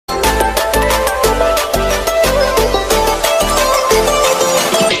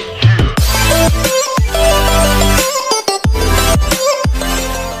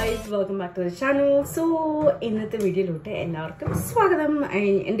back to the channel. So, in this video, welcome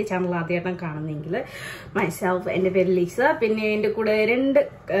in the channel. Myself and Lisa. In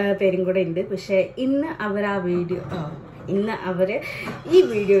our video. In our video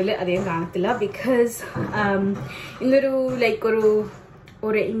because in the like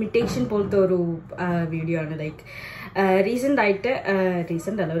imitation video like recent a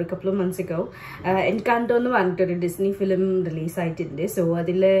couple of months ago Encanto a Disney film release so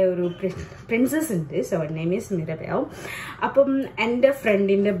adile princess so her name is Mirabel and a friend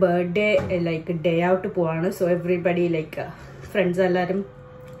in the birthday like day out so everybody like friends allarum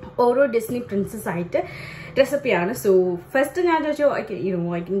Oro Disney princess dress up so first I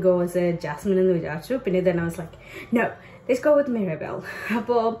can go as a Jasmine and the then I was like no, let's go with Mirabel.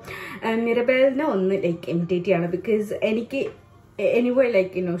 Mirabel no like imitate because anyway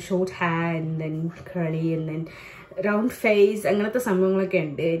like short hair and then curly and then round face and let's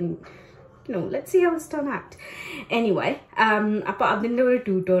see how it's done out. Anyway,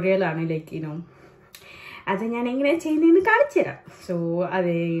 tutorial like that's so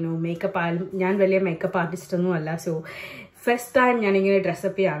makeup makeup artist so first time dress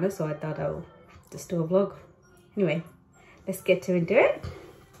up so I thought I'll just do a vlog. Anyway, let's get into it.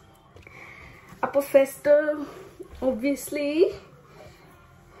 First obviously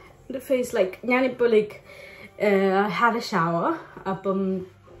the face like I had a shower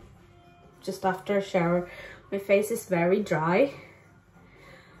just after a shower my face is very dry.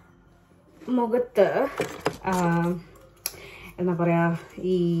 Mogatha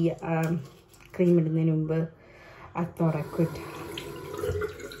cream I thought I could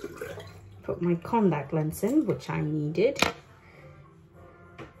put my contact lens in, which I needed.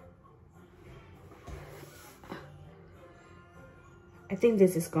 I think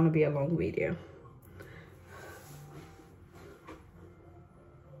this is gonna be a long video.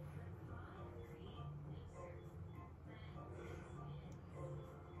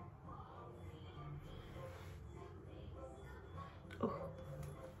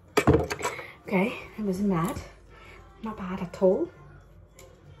 Okay, it wasn't bad. Not bad at all.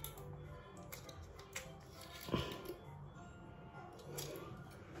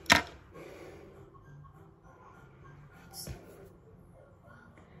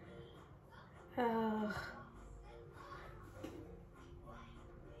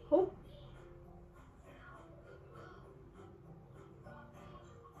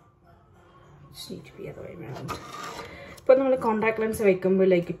 Just need to be the other way around. But now the contact lens like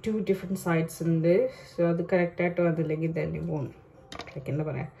two different sides in this, so the correct then it won't like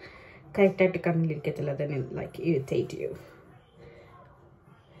correct then it like irritate you.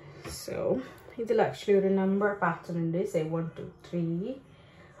 So this will actually a number pattern in this, say 1, 2, 3.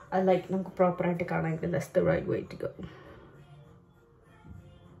 I like proper that's the right way to go.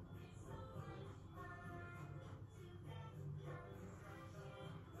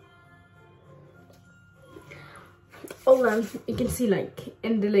 Oh, you can see like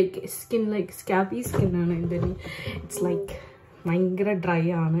in the like skin like scabby skin and then it's like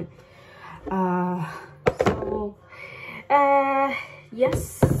dry on it. So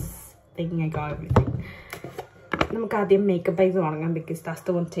yes, I think I got everything. Makeup because that's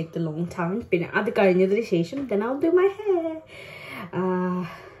the one take the long time. Then I'll do my hair.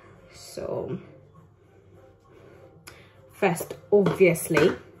 So first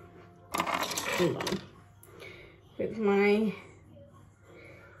obviously hold on. With my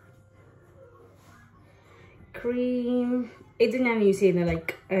cream, it's not using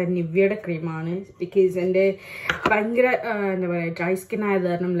like Nivea cream on it because in the dry skin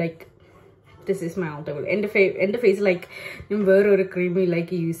I'm like this is my ultimate and the face like a creamy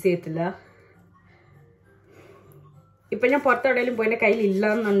like use it la. If I put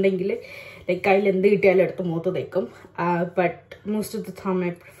but most of the time I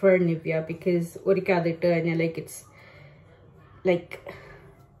prefer Nivea because like it's like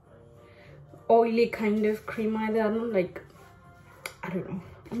oily kind of cream like I don't know,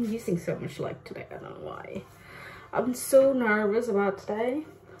 I'm using so much like today, I don't know why. I'm so nervous about today,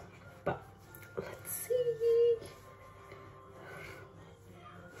 but let's see.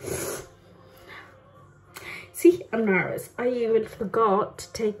 See, I'm nervous. I even forgot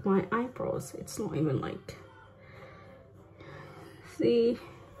to take my eyebrows. It's not even like see.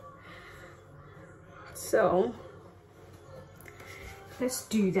 So let's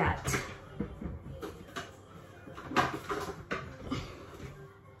do that.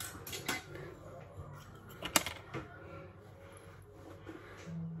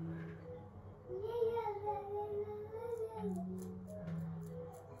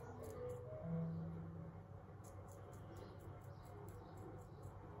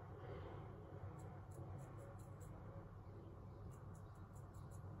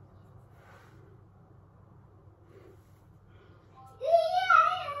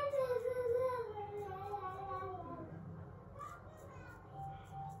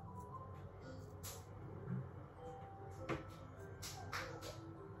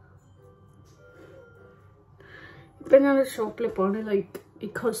 Banana chocolate powder, like,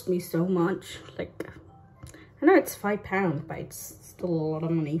 it cost me so much. Like, I know it's £5, but it's still a lot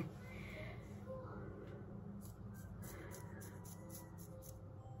of money.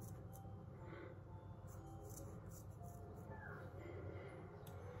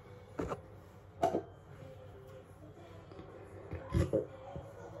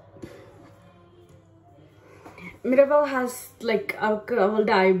 Mirabel has like all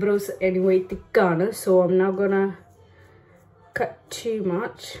the eyebrows anyway thick, so I'm not gonna cut too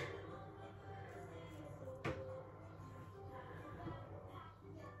much.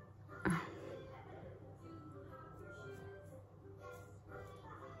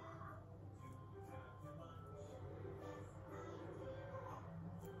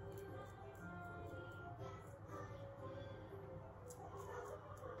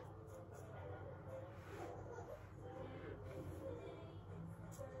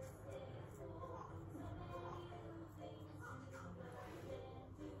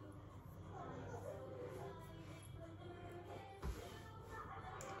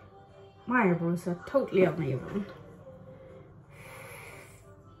 My eyebrows are totally amazing.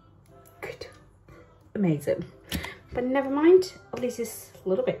 Good. Amazing. But never mind, at least it's a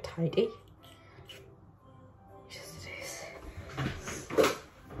little bit tidy. Just it is.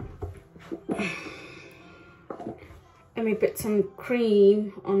 Let me put some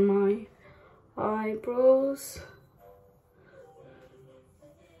cream on my eyebrows.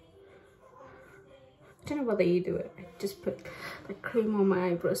 I don't know whether you do it. I just put the cream on my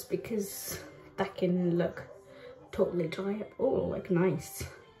eyebrows because that can look totally dry up. Oh, like nice.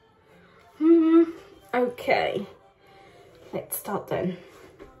 Okay, let's start then.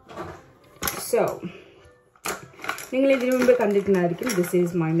 So, this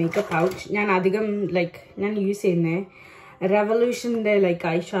is my makeup pouch. I use Revolution like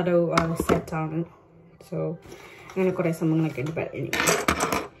eyeshadow set on. So, I'm going to put some anyway.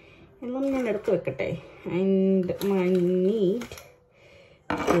 And my need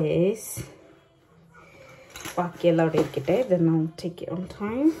is then I'll take it on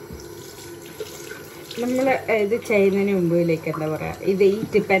time. It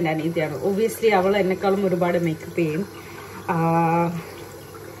depends on it. Obviously, I will makeup in.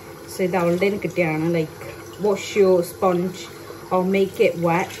 So like wash your sponge or make it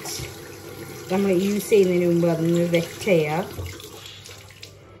wet. I'm using wet.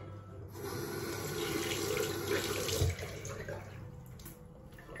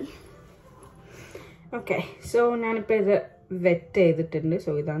 Okay, so now I'm going to wet it.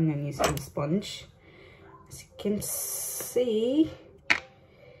 So I'm using a sponge. As you can see,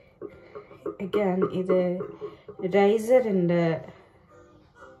 again, it's a razor and a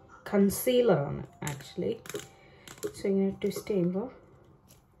concealer on it, actually. So you need to stain.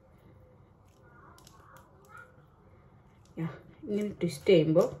 Yeah, you need to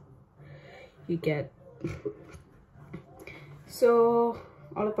stain. You get. So,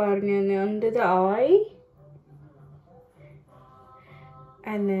 all under the eye,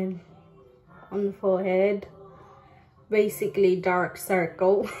 and then on the forehead, basically dark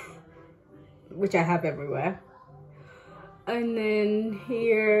circle, which I have everywhere, and then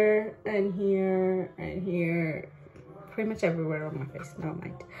here and here and here, pretty much everywhere on my face. Never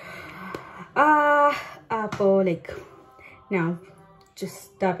mind. Like now,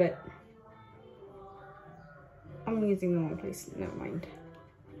 just dab it. I'm using the wrong place. Never mind.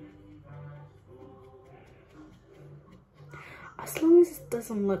 As long as it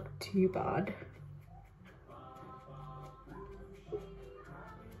doesn't look too bad.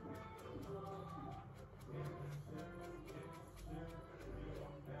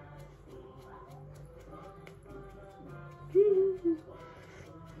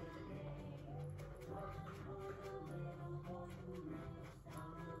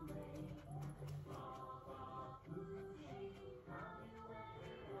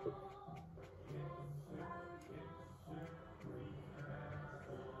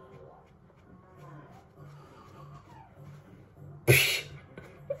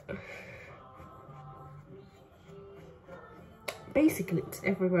 Basically, it's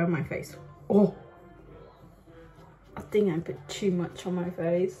everywhere on my face. Oh, I think I put too much on my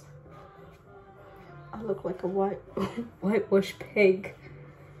face. I look like a whitewash pig.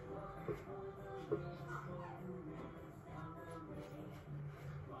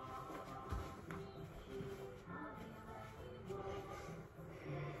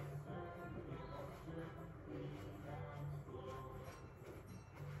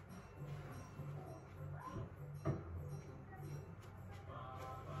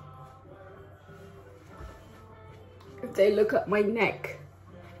 If they look at my neck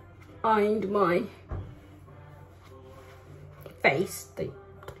and my face, they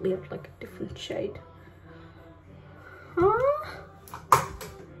totally have like a different shade. Huh?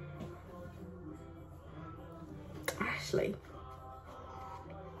 Actually,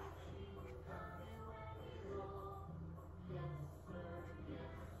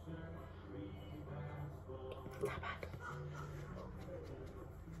 not bad.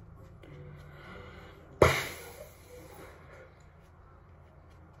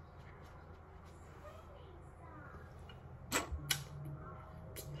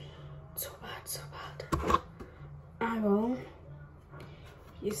 So bad. I will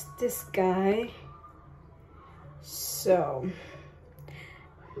use this guy. So,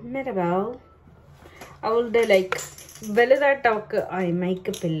 Mirabel, I will do like that talk eye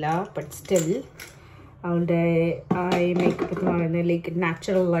makeup illa, but still, I will do eye makeup like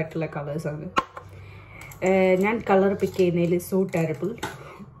natural light colors. And color pick is so terrible.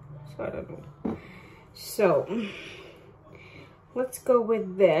 So I don't know. So let's go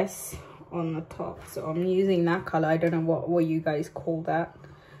with this on the top. So I'm using that color. I don't know what you guys call that.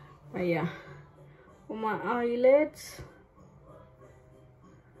 But yeah, on my eyelids.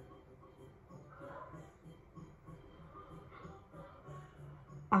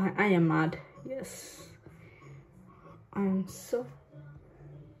 I am mad. Yes, I am so.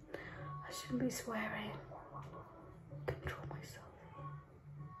 I shouldn't be swearing. Control myself.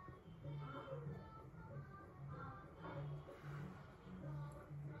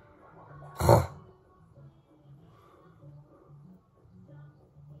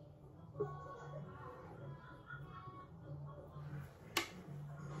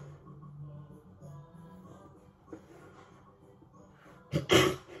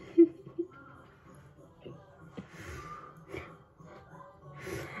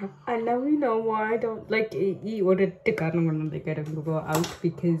 And now we know why I don't like eat what it to go out,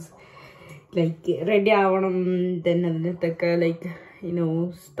 because like ready then like, you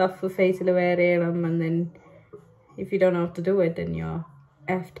know, stuff for face and then if you don't know how to do it, then you're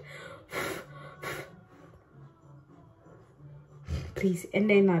effed. Please, and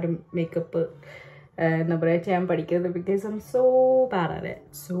then not makeup because I'm so bad at it.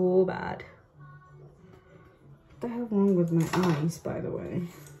 So bad. What the hell wrong with my eyes, by the way?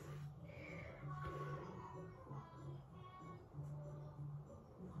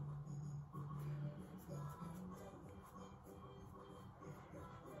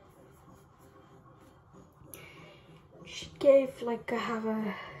 She gave like I have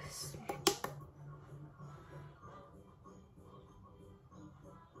a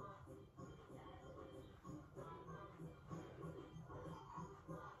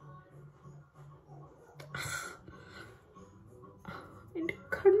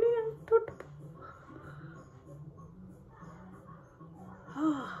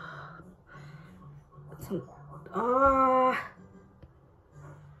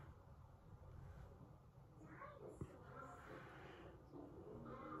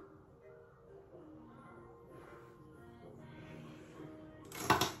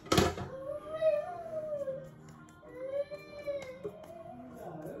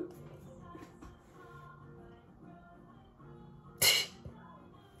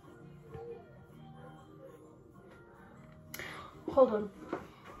hold on.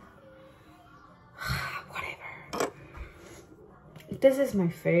 Whatever. This is my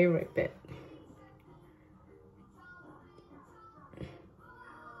favorite bit.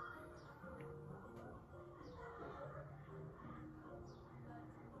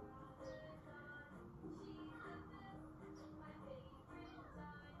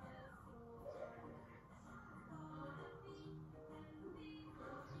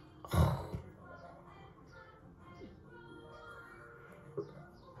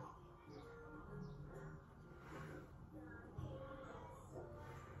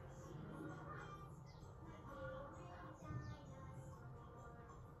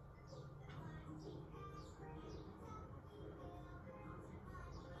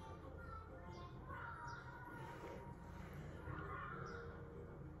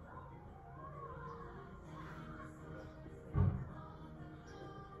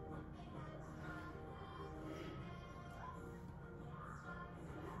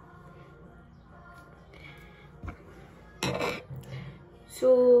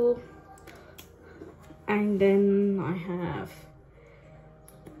 So, and then I have,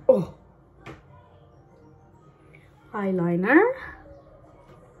 eyeliner.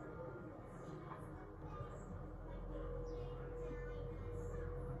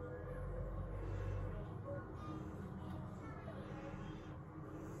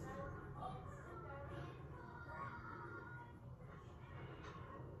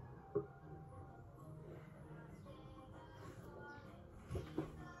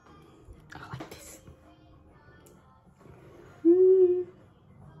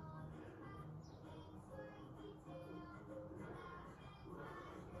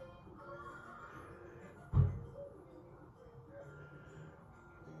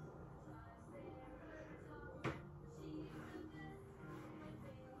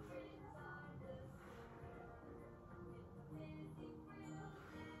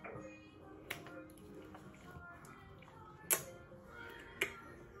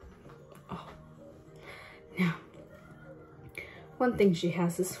 One thing she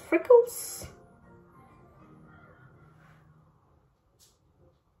has is freckles.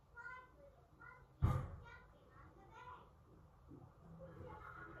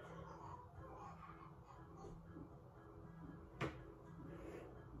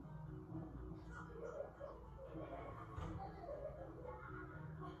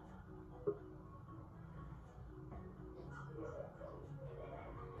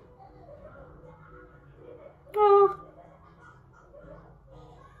 Oh.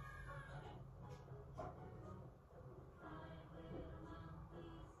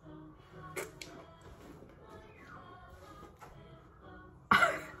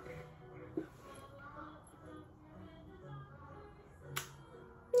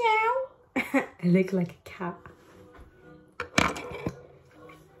 I look like a cat.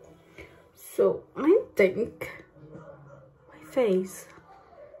 So I think my face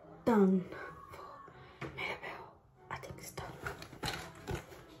done for Mirabel. I think it's done.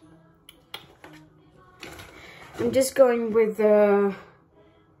 I'm just going with the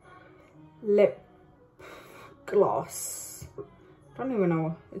lip gloss. Don't even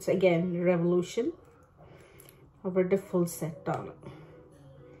know. It's again Revolution. Over the full set on.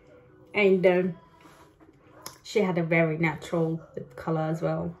 And she had a very natural lip color as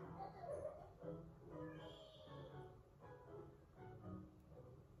well.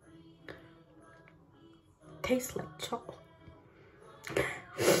 Tastes like chocolate.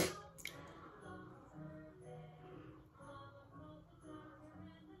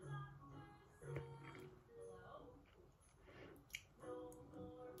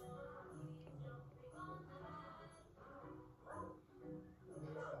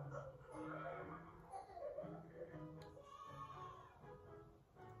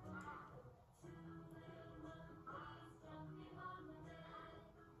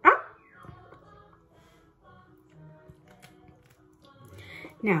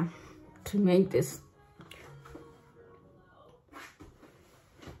 Now, to make this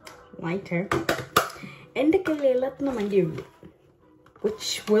lighter,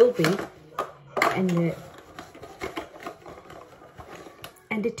 which will be and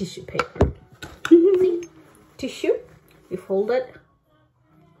the tissue paper. Tissue, you fold it.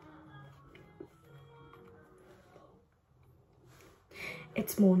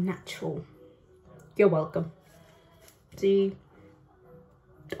 It's more natural. You're welcome. See?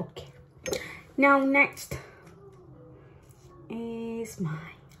 Okay. Now next is my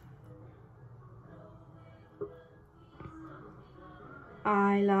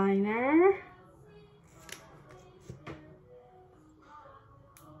eyeliner.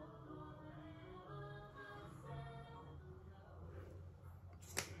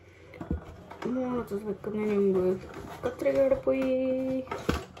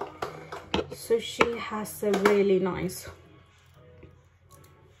 So she has a really nice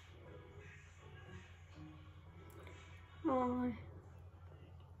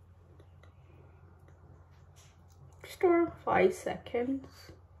just around 5 seconds.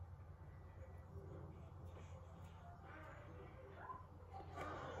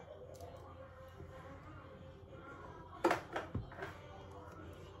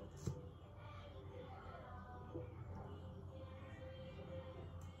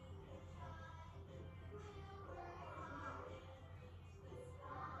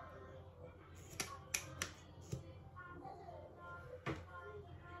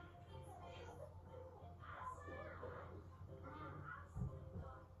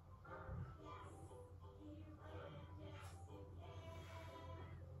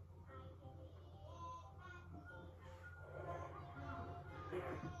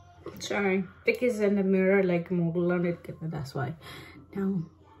 Sorry, because in the mirror like model on it, that's why. Now,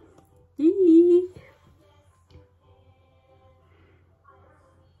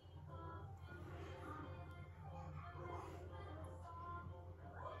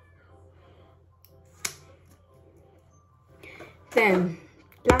 then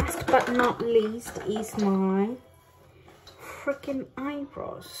last but not least is my freaking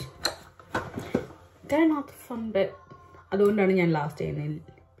eyebrows. They're not the fun bit. I don't know last day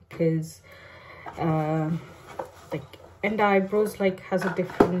because like, and the eyebrows like has a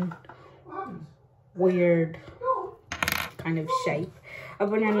different weird kind of shape.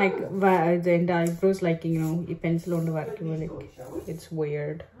 Upon like the eyebrows like, you know, a pencil on the work, like it's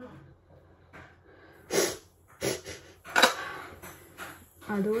weird.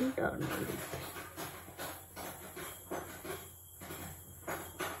 I don't know.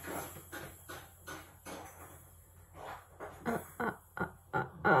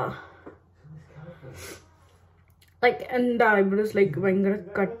 Like, and the eyebrows like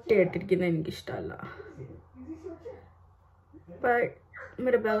bangara cut it But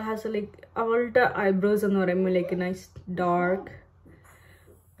Mirabel has like all the eyebrows and like a nice dark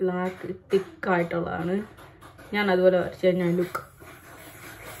black thick kaitolana. I look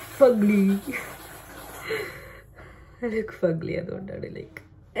fugly. I look fugly, I don't like.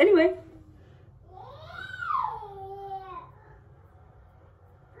 Anyway.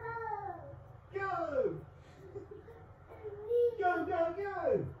 Go!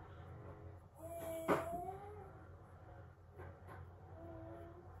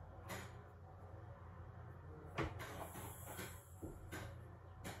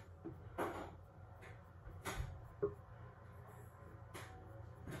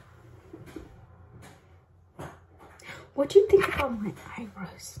 What do you think about my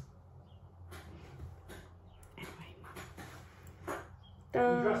eyebrows? Anyway.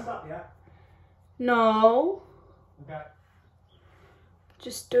 You dressed up yet? No. Okay.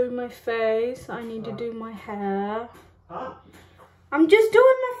 Just doing my face. I need to do my hair. Huh? I'm just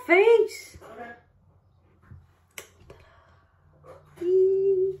doing my face. Okay.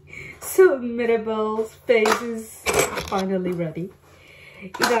 So Mirabel's face is finally ready.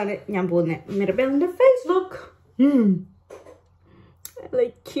 Mirabel's face look.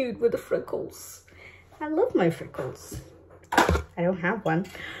 Like cute with the freckles. I love my freckles. I don't have one,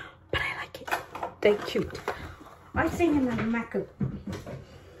 but I like it. They're cute. I think in my makeup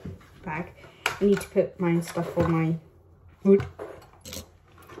bag, I need to put my stuff on my wood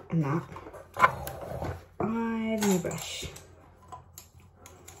and that. I need a brush.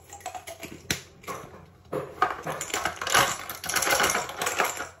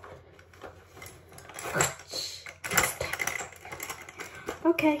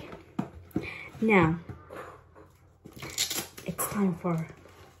 Okay, now it's time for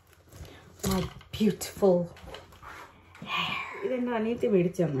my beautiful hair.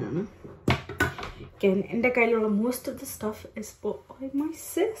 Most of the stuff is bought by my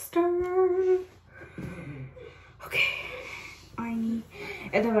sister. Okay, I need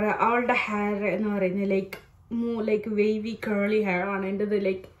all the hair like more like wavy curly hair on into the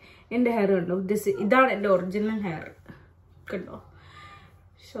like in the hair. This is the original hair.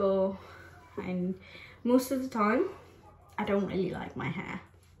 So, and most of the time, I don't really like my hair.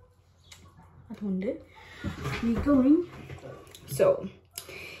 I don't do. We're going. So,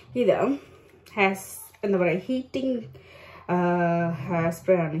 either has another heating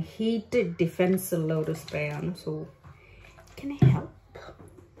spray on heat defense load spray on. So, can I help?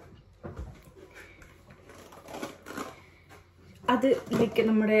 That's like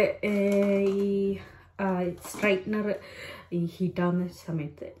straightener heat on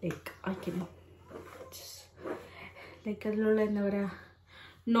the like I can just like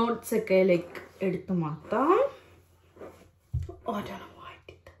notes like eduthu maatha. Oh, I don't know why I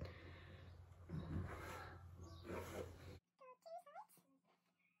did that.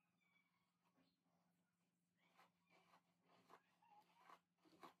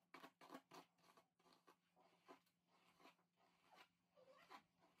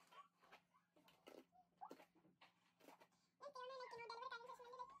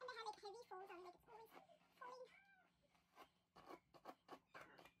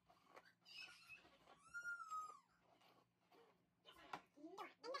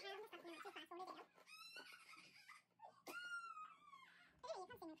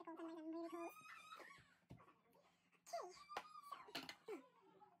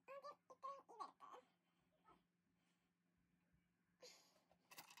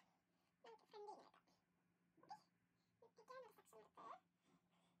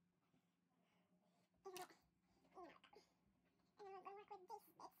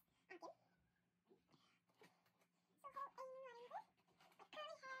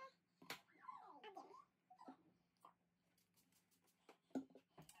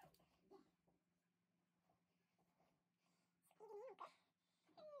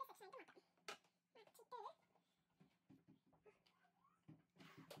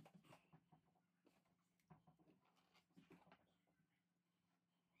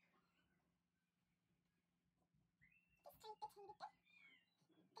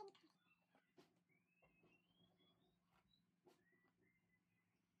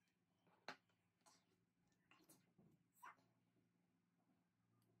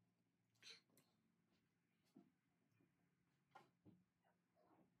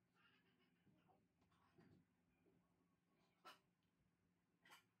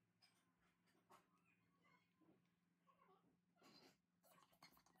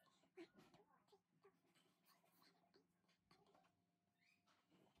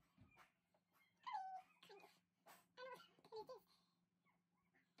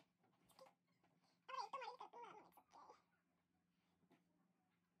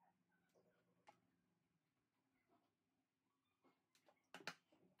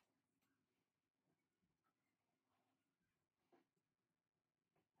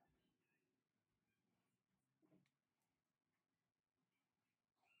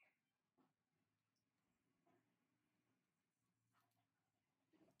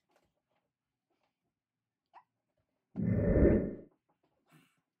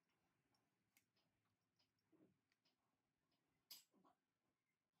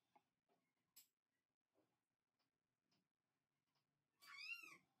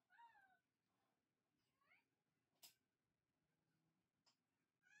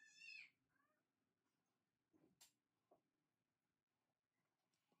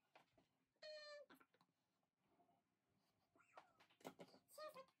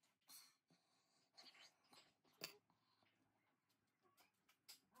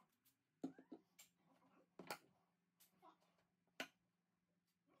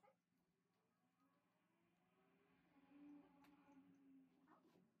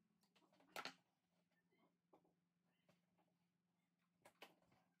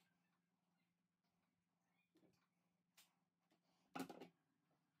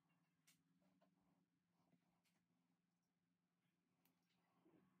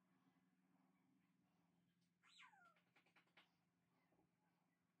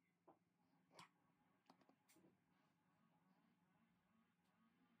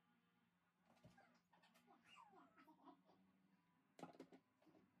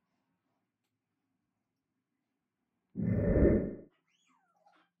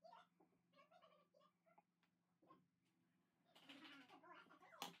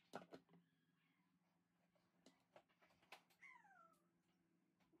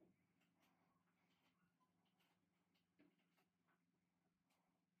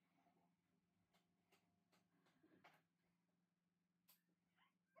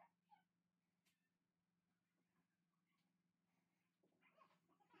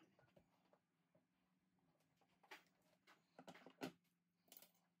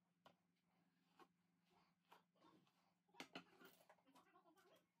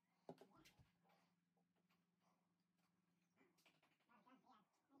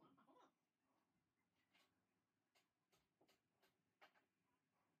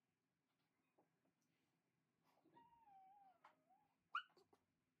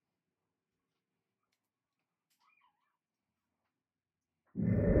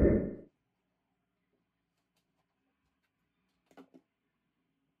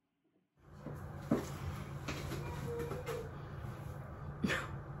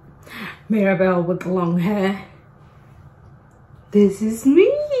 Mirabel with the long hair. This is me.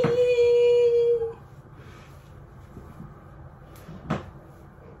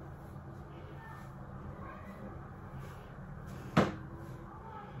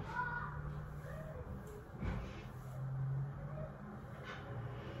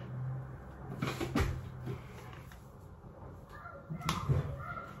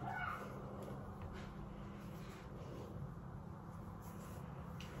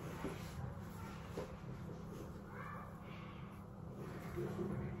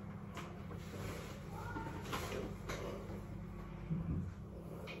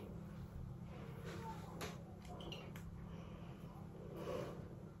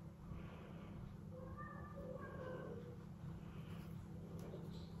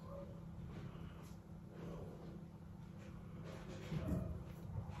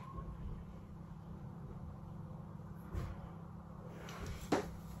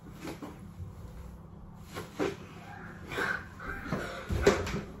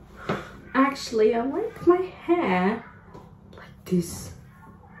 Actually, I like my hair like this.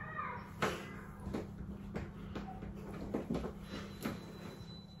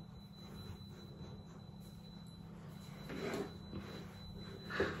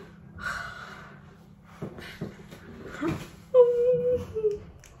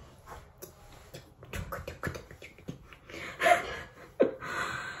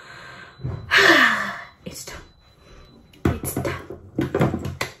 It's done. It's done.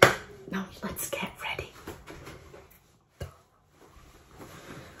 Now let's get ready.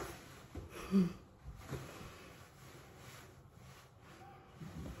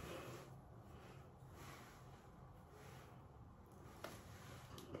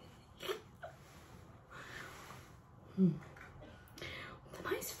 With a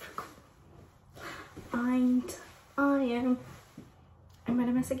nice freckle. And I'm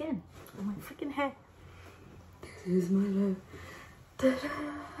gonna mess again on my freaking hair. This is my love.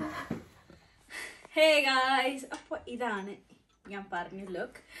 Hey guys, appo idana ഞാൻ പറഞ്ഞ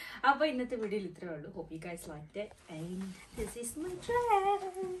look. അപ്പോൾ ഇന്നത്തെ വീഡിയോയിൽ ഇത്രയേ ഉള്ളൂ. Hope you guys liked it. And this is my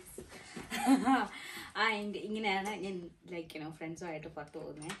dress. And ഇങ്ങനെയാണ് ഞാൻ friends ആയിട്ട് പുറത്ത്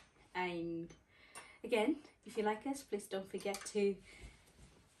പോകുന്നത്. And again, if you like us, please don't forget to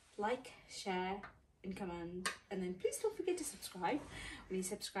like, share and comment. And then please don't forget to subscribe. When you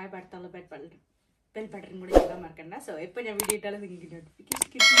subscribe, അടുത്തുള്ള bell button കൂടെ ചെയ്യാൻ മറക്കണ്ട. So എപ്പോൾ ഞാൻ വീഡിയോ ഇട്ടാലും നിങ്ങൾക്ക് notification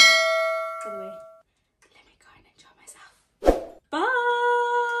കിട്ടും. By the way.